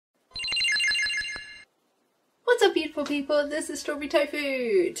What's up, beautiful people? This is Strawberry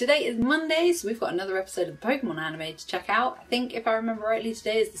Tofu. Today is Monday, so we've got another episode of the Pokemon anime to check out. I think, if I remember rightly,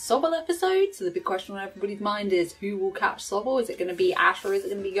 today is the Sobble episode, so the big question on everybody's mind is who will catch Sobble? Is it going to be Ash or is it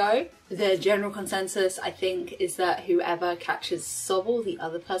going to be Go? The general consensus, I think, is that whoever catches Sobble, the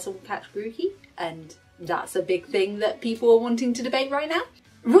other person will catch Grookey, and that's a big thing that people are wanting to debate right now.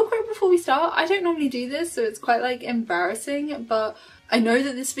 Real quick before we start, I don't normally do this, so it's quite like embarrassing, but I know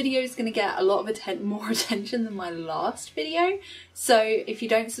that this video is going to get a lot of more attention than my last video. So if you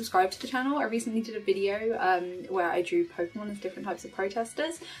don't subscribe to the channel, I recently did a video where I drew Pokemon as different types of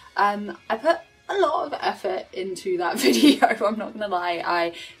protesters. I put a lot of effort into that video, I'm not gonna lie.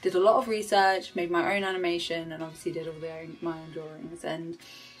 I did a lot of research, made my own animation, and obviously did all my own drawings. And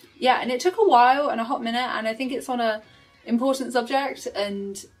yeah, and it took a while and a hot minute, and I think it's on a important subject,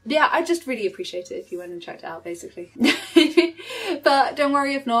 and yeah, I just really appreciate it if you went and checked it out, basically. But don't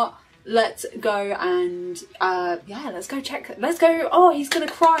worry if not. Let's go and yeah, let's go. Oh, he's gonna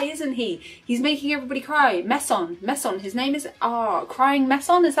cry, isn't he? He's making everybody cry. Messon, his name is Crying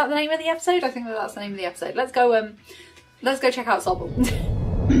Messon. Is that the name of the episode? I think that's the name of the episode. Let's go check out Sobble.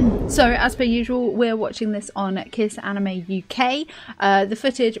 So, as per usual, we're watching this on Kiss Anime UK. The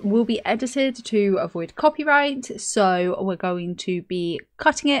footage will be edited to avoid copyright, so we're going to be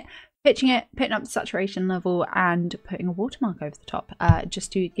cutting it, pitching it, putting up the saturation level, and putting a watermark over the top,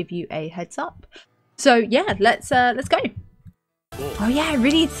 just to give you a heads up. So yeah, let's go. Oh yeah, I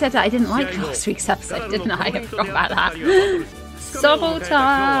really said that I didn't like last week's episode, didn't I? I forgot about that. Sobble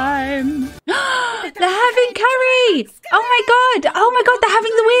time! They're having curry! Oh my god, they're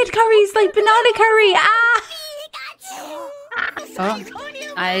having the weird curries, like banana curry! Oh,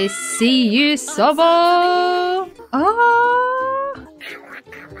 I see you, Sobble! Oh!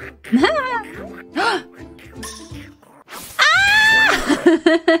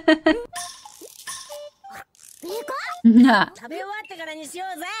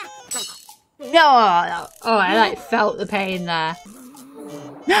 Oh, I like felt the pain there.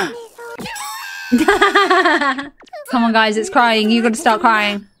 Come on guys, it's crying. You gotta start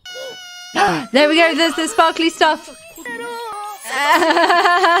crying. There we go, there's the sparkly stuff.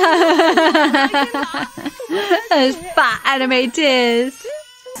 Those fat anime tears.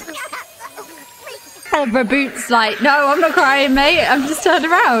 Raboot's like, no, I'm not crying, mate. I'm just turned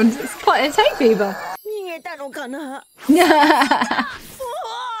around. It's quite a hay fever.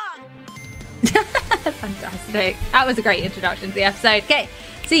 Fantastic. That was a great introduction to the episode. Okay,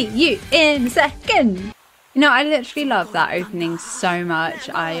 see you in a second. You know, I literally love that opening so much.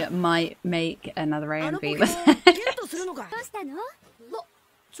 I might make another AMV with it.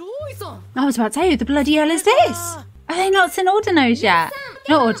 I was about to say, who the bloody hell is this? Are they not seen Ordinose yet?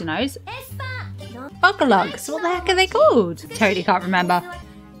 Not Ordinose. Bugalugs. What the heck are they called? Totally can't remember.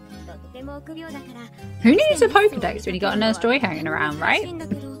 Who needs a Pokedex when you got a Nurse Joy hanging around, right?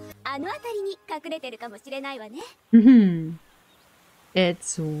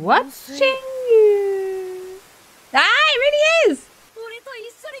 It's watching you. Ah, it really is.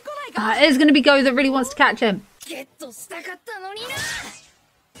 It is going to be Go that really wants to catch him.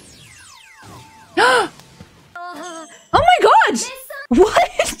 Oh my god!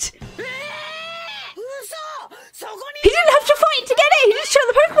 What? He didn't have to fight to get it. He just shot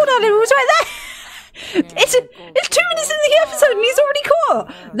the Pokeball at him. It was right there. It's 2 minutes in the episode and he's already caught.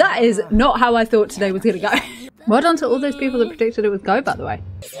 That is not how I thought today was going to go. Well done to all those people that predicted it would Go, by the way.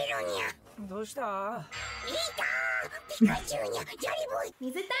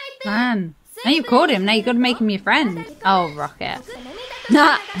 Man, now you've caught him. Now you've got to make him your friend. Oh, Rocket.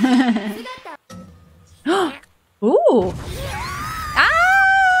 Ooh.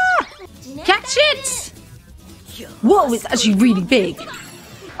 Ah! Catch it! Whoa, it's actually really big.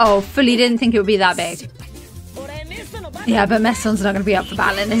 Oh, fully didn't think it would be that big. Yeah, but Messon's not going to be up for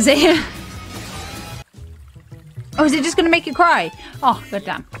battling, is he? Oh, is it just going to make it cry? Oh,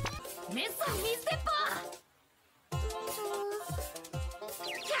 goddamn.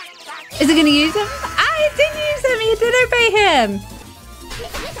 Is it going to use him? Ah, it did use him! He did obey him!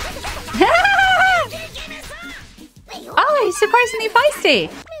 Oh, he's surprisingly feisty!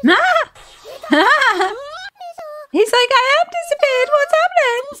 He's like, I am disappeared, what's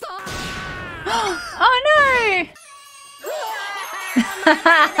happening? Oh no!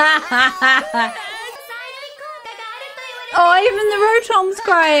 Oh, even the Rotom's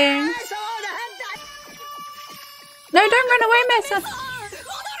crying. No, don't run away, Messon.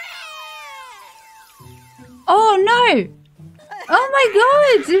 Oh no! Oh my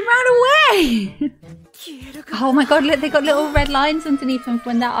god, he ran away! Oh my god, look, they got little red lines underneath them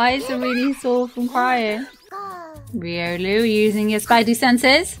when their eyes are really sore from crying. Riolu using your spidey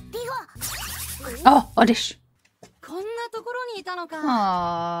senses. Oh, oddish.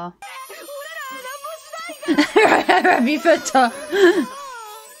 Aww. Happy Footer.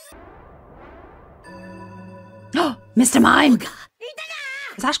 Oh, Mr. Mime.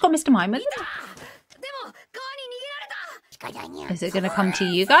 Has Ash got Mr. Mime with him? Is it going to come to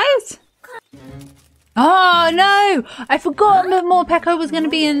you guys? Oh no! I forgot that Morpeko was going to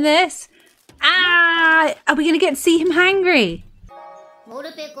be in this. Ah! Are we going to get to see him hangry? What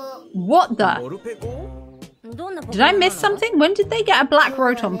the? Did I miss something? When did they get a black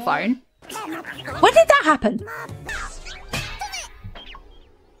Rotom phone? When did that happen?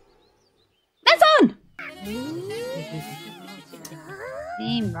 Messon!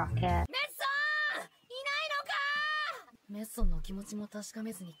 Team Rocket.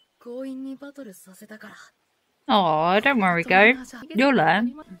 Oh, don't worry, Go. You'll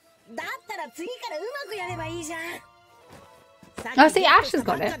learn. Oh, see, Ash has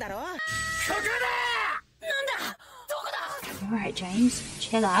got it. Alright, James.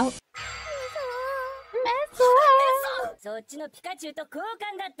 Chill out.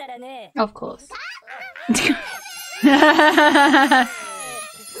 Of course.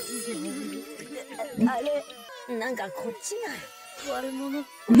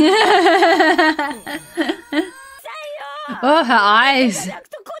 Oh, her eyes.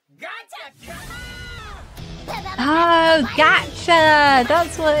 Oh, gotcha!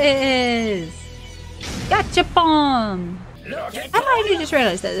 That's what it is. Gotcha bomb. I only just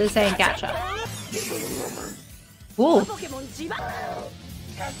realised that they're saying gotcha. Ooh.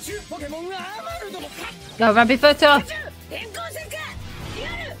 Go, Rabbit Footer.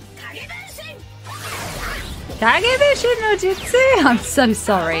 Kagebishin no Jutsu! I'm so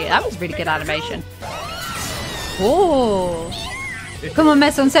sorry. That was really good animation. Oh. Come on,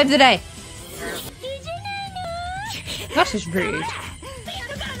 Messon, save the day. Gosh, it's rude.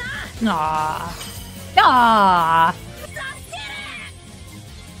 Aww. Aww.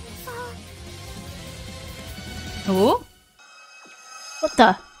 Oh. What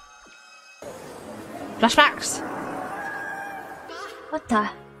the? Flashbacks. What the?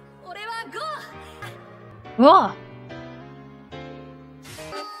 Whoa.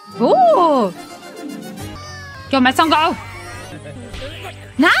 Oh. Go, Messon, go.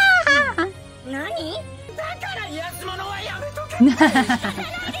 Nah.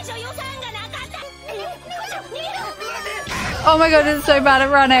 Oh my god, it's so bad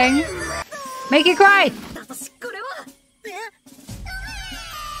at running. Make it cry.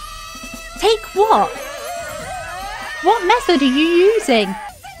 Take what? What method are you using?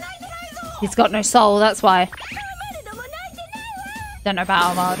 He's got no soul, that's why. Don't know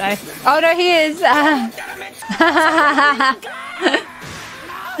about Armado. Oh no, he is!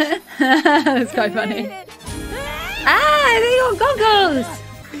 That's quite funny. Ah, they got goggles!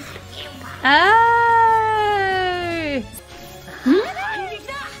 Oh! Hmm?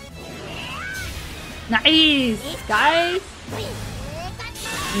 Nice, guys!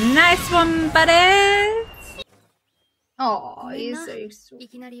 Nice one, buddy! Oh, he's so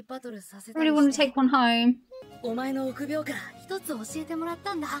sweet. I really want to take one home.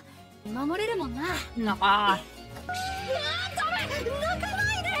 Nah.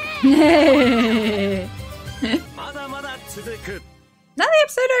 Another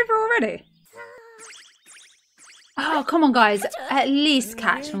episode over already? Oh, come on, guys. At least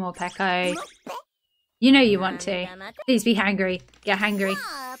catch Morpeko. You know you want to. Please be hangry. Get hangry.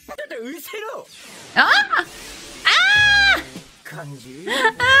 Ah! Ah!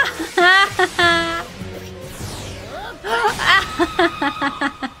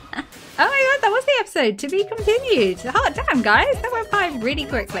 Oh my god, that was the episode. To be continued. Oh, damn, guys. That went by really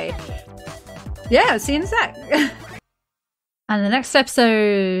quickly. Yeah, I'll see you in a sec. And the next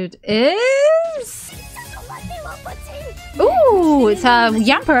episode is... Ooh, it's a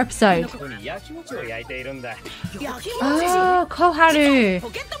Yamper episode. Oh, Koharu.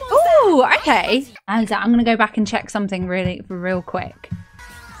 Ooh, okay. I'm going to go back and check something real quick.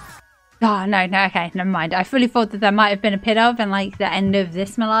 Oh, no, okay, never mind. I fully thought that there might have been a pit of in like the end of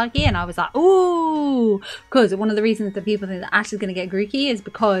this malarkey, and I was like, ooh, because one of the reasons that people think that Ash is going to get Grookey is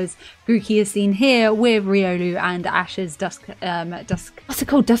because Grookey is seen here with Riolu and Ash's Dusk, what's it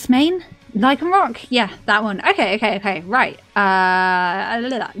called, Duskmane? Lycanroc? Yeah, that one. Okay, right.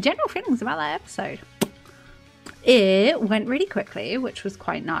 General feelings about that episode. It went really quickly, which was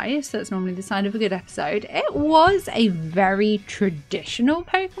quite nice. That's normally the sign of a good episode. It was a very traditional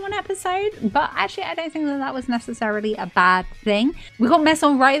Pokemon episode, but actually I don't think that that was necessarily a bad thing. We got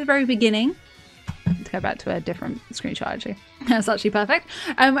Messon right at the very beginning. Let's go back to a different screenshot actually. That's actually perfect.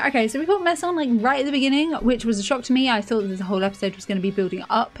 Okay, so we got Messon like right at the beginning, which was a shock to me. I thought that the whole episode was going to be building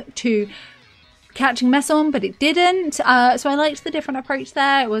up to catching Messon, but it didn't. So I liked the different approach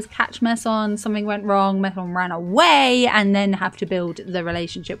there. It was catch Messon, something went wrong, Messon ran away, and then have to build the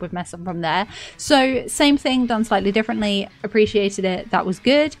relationship with Messon from there. So same thing, done slightly differently. Appreciated it. That was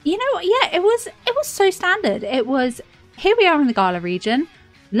good. You know, yeah, it was so standard. It was, here we are in the Gala region.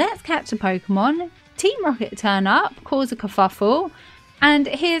 Let's catch a Pokemon. Team Rocket turn up, cause a kerfuffle. And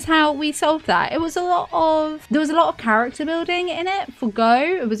here's how we solved that. There was a lot of character building in it for Go.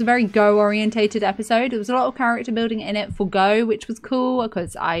 It was a very Go orientated episode. There was a lot of character building in it for Go, which was cool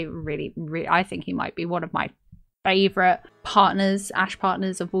because I think he might be one of my favorite partners, Ash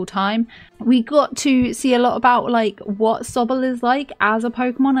partners of all time. We got to see a lot about like what Sobble is like as a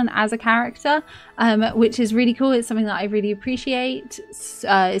Pokemon and as a character, which is really cool. It's something that I really appreciate,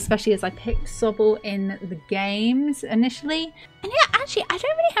 especially as I picked Sobble in the games initially. And yeah, actually, I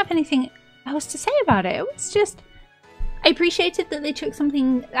don't really have anything else to say about it. It was just, I appreciated that they took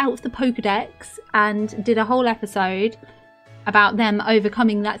something out of the Pokedex and did a whole episode about them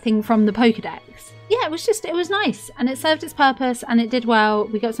overcoming that thing from the Pokedex. Yeah, it was nice, and it served its purpose, and it did well.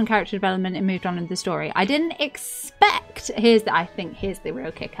 We got some character development and moved on in the story. I didn't expect, I think here's the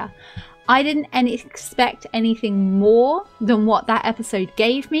real kicker. I didn't expect anything more than what that episode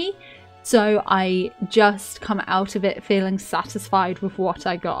gave me, so I just come out of it feeling satisfied with what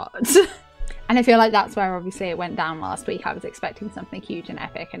I got. And I feel like that's where obviously it went down last week. I was expecting something huge and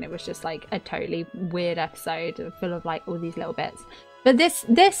epic, and it was just like a totally weird episode full of like all these little bits. But this,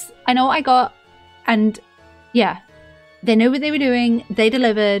 I know what I got. And yeah, they knew what they were doing. They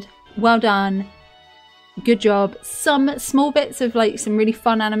delivered. Well done. Good job. Some small bits of like some really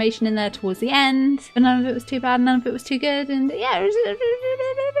fun animation in there towards the end, but none of it was too bad, none of it was too good. And yeah,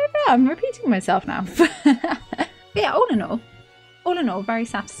 I'm repeating myself now. Yeah, all in all, very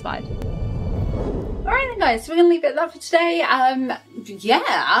satisfied. Alright then guys, so we're going to leave it at that for today. Yeah,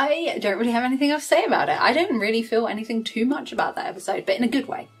 I don't really have anything else to say about it. I don't really feel anything too much about that episode, but in a good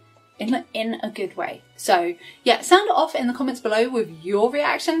way. In a good way. So yeah, sound off in the comments below with your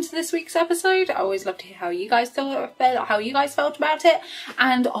reaction to this week's episode. I always love to hear how you guys felt about it.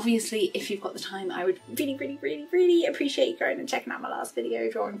 And obviously, if you've got the time, I would really appreciate you going and checking out my last video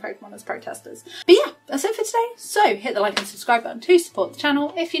drawing Pokemon as protesters. But yeah, that's it for today. So hit the like and subscribe button to support the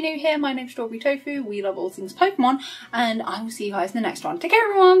channel. If you're new here, my name's Strawberry Tofu. We love all things Pokemon, and I will see you guys in the next one. Take care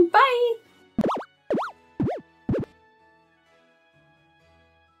everyone, bye!